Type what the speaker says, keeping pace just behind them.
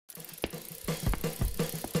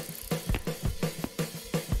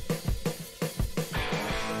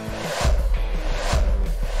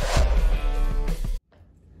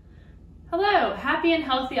Happy and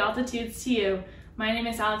healthy altitudes to you. My name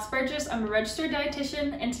is Alex Burgess. I'm a registered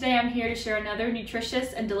dietitian, and today I'm here to share another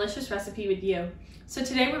nutritious and delicious recipe with you. So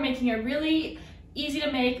today we're making a really easy to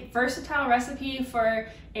make, versatile recipe for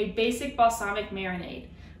a basic balsamic marinade.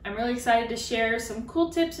 I'm really excited to share some cool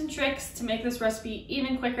tips and tricks to make this recipe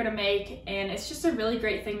even quicker to make, and it's just a really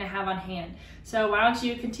great thing to have on hand. So why don't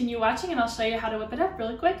you continue watching and I'll show you how to whip it up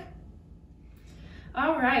really quick.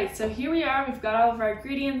 Alright, so here we are. We've got all of our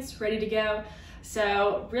ingredients ready to go.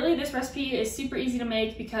 So really this recipe is super easy to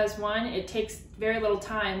make because one, it takes very little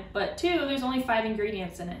time, but two, there's only 5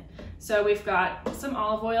 ingredients in it. So we've got some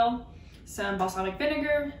olive oil, some balsamic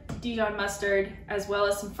vinegar, Dijon mustard, as well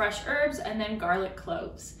as some fresh herbs, and then garlic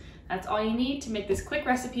cloves. That's all you need to make this quick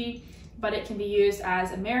recipe, but it can be used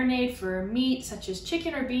as a marinade for meat such as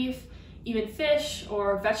chicken or beef, even fish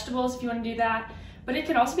or vegetables if you want to do that. But it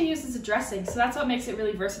can also be used as a dressing, so that's what makes it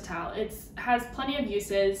really versatile. It has plenty of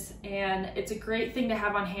uses, and it's a great thing to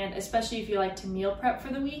have on hand, especially if you like to meal prep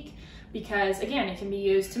for the week, because again, it can be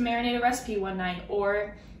used to marinate a recipe one night,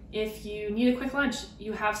 or if you need a quick lunch,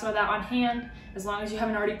 you have some of that on hand, as long as you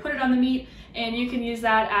haven't already put it on the meat, and you can use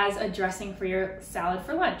that as a dressing for your salad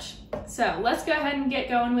for lunch. So let's go ahead and get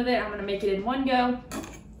going with it. I'm gonna make it in one go,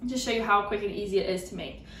 and just show you how quick and easy it is to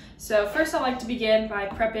make. So first I like to begin by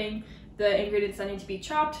prepping the ingredients that need to be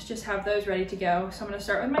chopped, just have those ready to go. So I'm gonna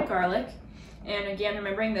start with my garlic. And again,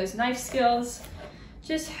 remembering those knife skills,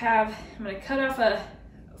 I'm gonna cut off a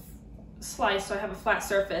slice so I have a flat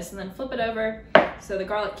surface and then flip it over so the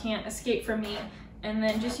garlic can't escape from me. And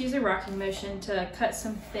then just use a rocking motion to cut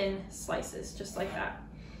some thin slices, just like that.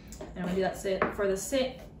 And I'm gonna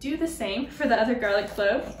do the same for the other garlic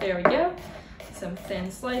clove. There we go. Some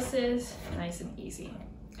thin slices, nice and easy.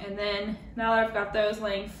 And then now that I've got those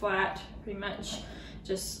laying flat, pretty much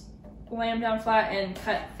just lay them down flat and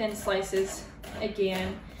cut thin slices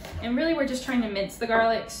again. And really we're just trying to mince the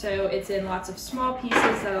garlic so it's in lots of small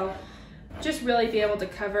pieces that'll just really be able to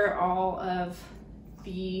cover all of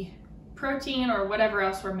the protein or whatever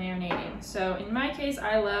else we're marinating. So in my case,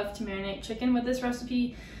 I love to marinate chicken with this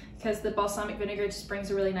recipe because the balsamic vinegar just brings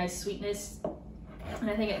a really nice sweetness, and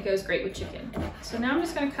I think it goes great with chicken. So now I'm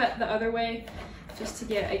just gonna cut the other way, just to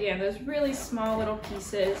get, again, those really small little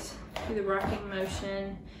pieces through the rocking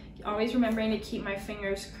motion. Always remembering to keep my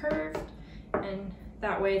fingers curved, and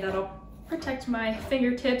that way that'll protect my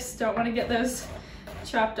fingertips. Don't want to get those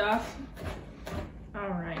chopped off. All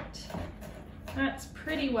right, that's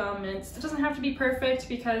pretty well minced. It doesn't have to be perfect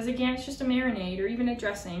because again, it's just a marinade or even a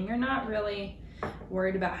dressing. You're not really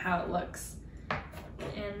worried about how it looks.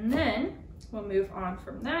 And then we'll move on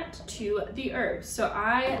from that to the herbs. So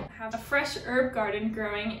I have a fresh herb garden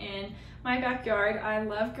growing in my backyard. I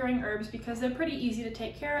love growing herbs because they're pretty easy to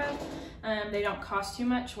take care of. They don't cost too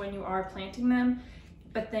much when you are planting them,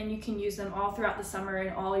 but then you can use them all throughout the summer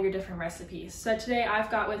in all your different recipes. So today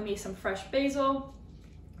I've got with me some fresh basil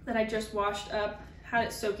that I just washed up, had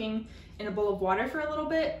it soaking in a bowl of water for a little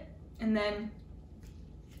bit, and then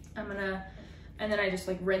I just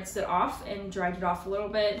like rinsed it off and dried it off a little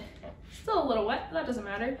bit. Still a little wet, but that doesn't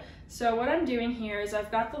matter. So what I'm doing here is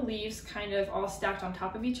I've got the leaves kind of all stacked on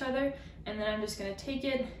top of each other, and then I'm just gonna take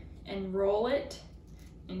it and roll it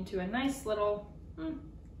into a nice little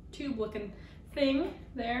tube looking thing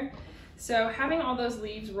there. So having all those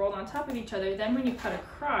leaves rolled on top of each other, then when you cut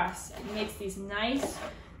across, it makes these nice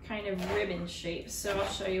kind of ribbon shapes. So I'll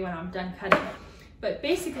show you when I'm done cutting. But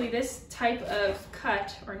basically this type of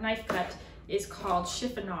cut or knife cut is called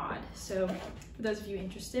chiffonade. So for those of you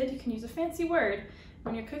interested, you can use a fancy word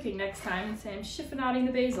when you're cooking next time and say I'm chiffonading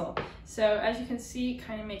the basil. So as you can see, it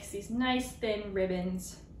kind of makes these nice thin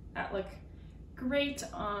ribbons that look great,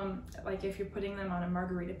 like if you're putting them on a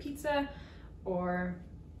margarita pizza or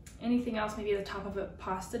anything else, maybe at the top of a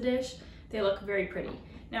pasta dish, they look very pretty.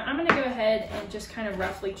 Now I'm gonna go ahead and just kind of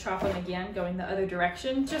roughly chop them again, going the other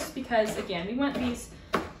direction, just because again, we want these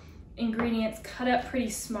ingredients cut up pretty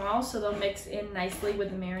small so they'll mix in nicely with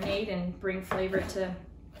the marinade and bring flavor to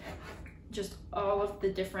just all of the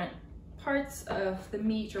different parts of the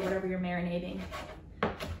meat or whatever you're marinating.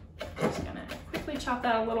 Just gonna quickly chop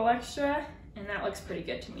that a little extra, and that looks pretty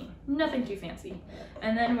good to me. Nothing too fancy.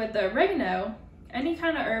 And then with the oregano, any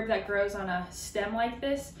kind of herb that grows on a stem like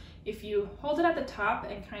this, if you hold it at the top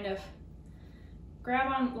and kind of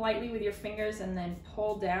grab on lightly with your fingers and then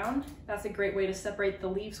pull down, that's a great way to separate the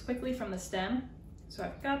leaves quickly from the stem. So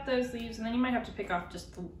I've got those leaves, and then you might have to pick off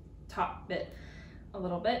just the top bit a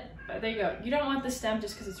little bit, but there you go. You don't want the stem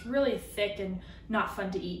just because it's really thick and not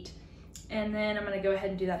fun to eat. And then I'm gonna go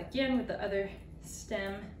ahead and do that again with the other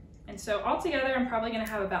stem. And so altogether, I'm probably gonna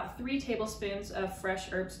have about 3 tablespoons of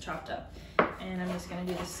fresh herbs chopped up. And I'm just gonna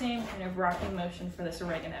do the same kind of rocking motion for this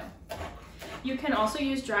oregano. You can also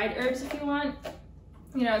use dried herbs if you want.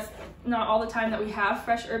 You know, it's not all the time that we have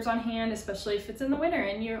fresh herbs on hand, especially if it's in the winter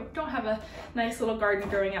and you don't have a nice little garden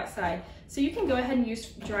growing outside. So you can go ahead and use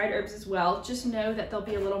dried herbs as well. Just know that they'll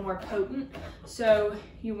be a little more potent, so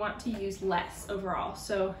you want to use less overall.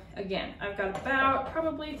 So again, I've got about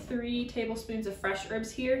probably 3 tablespoons of fresh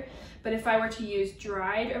herbs here, but if I were to use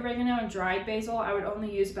dried oregano and dried basil, I would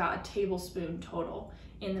only use about a tablespoon total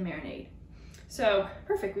in the marinade. So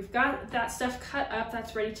perfect, we've got that stuff cut up,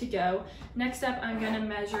 that's ready to go. Next up, I'm gonna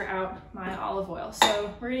measure out my olive oil.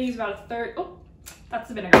 So we're gonna use about a third, oh, that's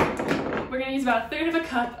the vinegar. We're gonna use about a third of a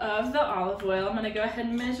cup of the olive oil. I'm gonna go ahead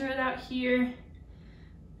and measure it out here.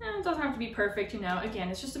 It doesn't have to be perfect, you know, again,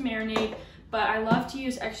 it's just a marinade, but I love to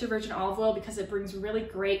use extra virgin olive oil because it brings really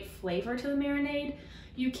great flavor to the marinade.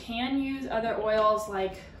 You can use other oils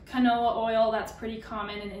like canola oil, that's pretty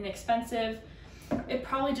common and inexpensive. It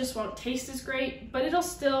probably just won't taste as great, but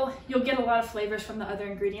you'll get a lot of flavors from the other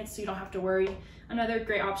ingredients, so you don't have to worry. Another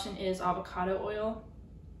great option is avocado oil,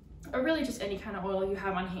 or really just any kind of oil you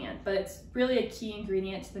have on hand, but it's really a key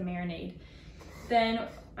ingredient to the marinade. Then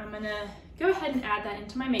I'm gonna go ahead and add that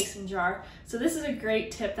into my mason jar. So this is a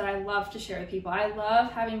great tip that I love to share with people. I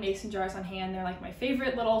love having mason jars on hand. They're like my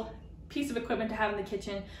favorite little piece of equipment to have in the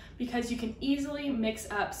kitchen because you can easily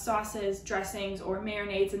mix up sauces, dressings, or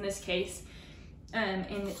marinades in this case. And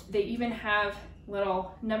they even have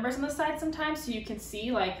little numbers on the side sometimes, so you can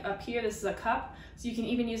see, like up here, this is a cup, so you can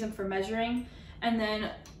even use them for measuring. And then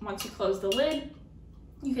once you close the lid,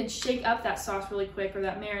 you can shake up that sauce really quick, or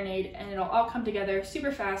that marinade, and it'll all come together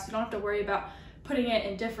super fast. You don't have to worry about putting it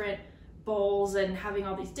in different bowls and having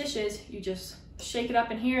all these dishes. You just shake it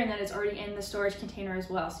up in here, and then it's already in the storage container as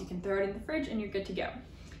well, so you can throw it in the fridge and you're good to go.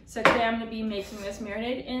 So today I'm going to be making this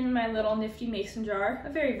marinade in my little nifty mason jar, a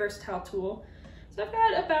very versatile tool. So I've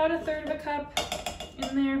got about a third of a cup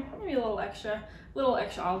in there, maybe a little extra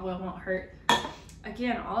olive oil won't hurt.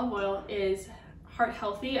 Again, olive oil is heart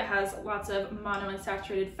healthy. It has lots of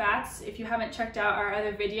monounsaturated fats. If you haven't checked out our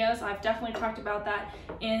other videos, I've definitely talked about that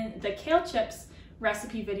in the kale chips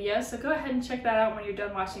recipe video. So go ahead and check that out when you're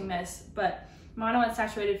done watching this. But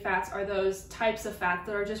monounsaturated fats are those types of fats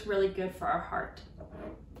that are just really good for our heart.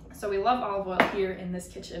 So we love olive oil here in this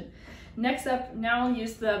kitchen. Next up, now I'll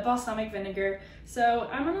use the balsamic vinegar. So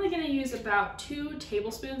I'm only gonna use about 2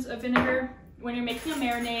 tablespoons of vinegar. When you're making a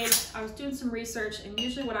marinade, I was doing some research, and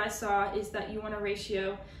usually what I saw is that you want a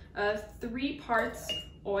ratio of 3 parts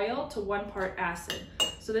oil to 1 part acid.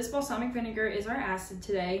 So this balsamic vinegar is our acid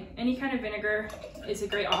today. Any kind of vinegar is a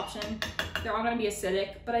great option. They're all gonna be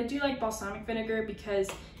acidic, but I do like balsamic vinegar because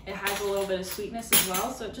it has a little bit of sweetness as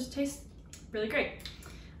well, so it just tastes really great.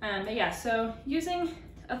 But yeah, so using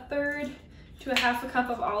a third to a half a cup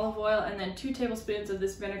of olive oil and then 2 tablespoons of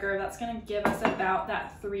this vinegar, that's gonna give us about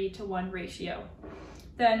that 3 to 1 ratio.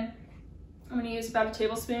 Then I'm gonna use about a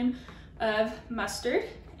tablespoon of mustard,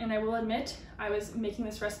 and I will admit I was making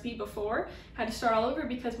this recipe before, had to start all over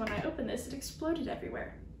because when I opened this, it exploded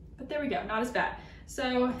everywhere. But there we go, not as bad.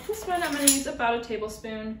 So this one I'm gonna use about a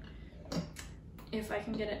tablespoon, if I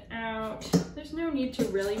can get it out. There's no need to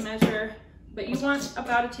really measure, but you want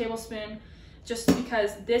about a tablespoon just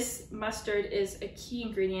because this mustard is a key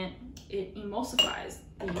ingredient. It emulsifies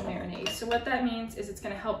the marinade. So what that means is it's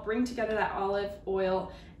gonna help bring together that olive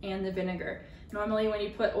oil and the vinegar. Normally when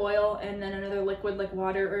you put oil and then another liquid like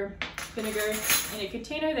water or vinegar in a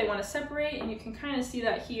container, they wanna separate, and you can kind of see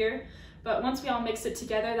that here. But once we all mix it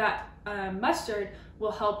together, that mustard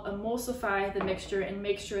will help emulsify the mixture and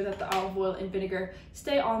make sure that the olive oil and vinegar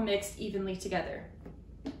stay all mixed evenly together.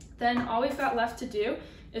 Then all we've got left to do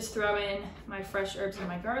is throw in my fresh herbs and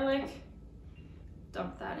my garlic,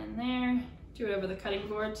 dump that in there, do it over the cutting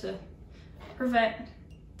board to prevent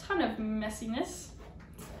a ton of messiness.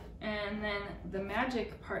 And then the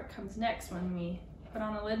magic part comes next when we put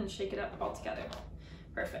on the lid and shake it up all together.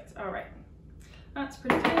 Perfect, all right. That's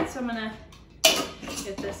pretty good, so I'm gonna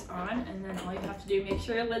get this on, and then all you have to do, make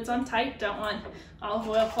sure your lid's on tight. Don't want olive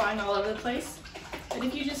oil flying all over the place. But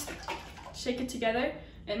if you just shake it together,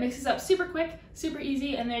 it mixes up super quick, super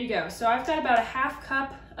easy, and there you go. So I've got about a half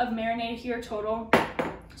cup of marinade here total.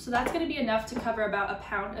 So that's gonna be enough to cover about a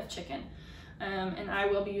pound of chicken. And I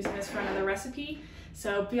will be using this for another recipe,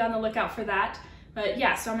 so be on the lookout for that. But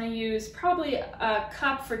yeah, so I'm gonna use probably a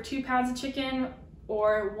cup for 2 pounds of chicken,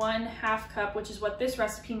 or 1/2 cup, which is what this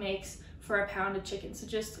recipe makes for a pound of chicken. So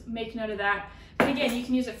just make note of that. But again, you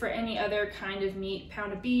can use it for any other kind of meat,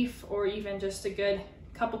 pound of beef, or even just a good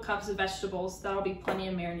couple cups of vegetables. That'll be plenty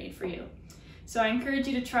of marinade for you. So I encourage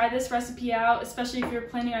you to try this recipe out, especially if you're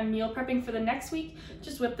planning on meal prepping for the next week.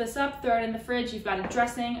 Just whip this up, throw it in the fridge. You've got a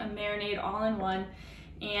dressing, a marinade, all in one.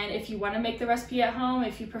 And if you want to make the recipe at home,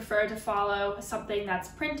 if you prefer to follow something that's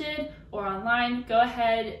printed or online, go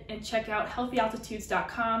ahead and check out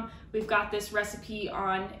healthyaltitudes.com. We've got this recipe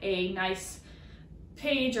on a nice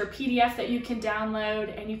page or PDF that you can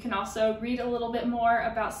download, and you can also read a little bit more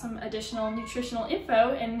about some additional nutritional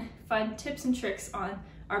info and fun tips and tricks on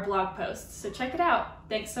our blog posts. So check it out.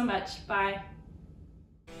 Thanks so much. Bye.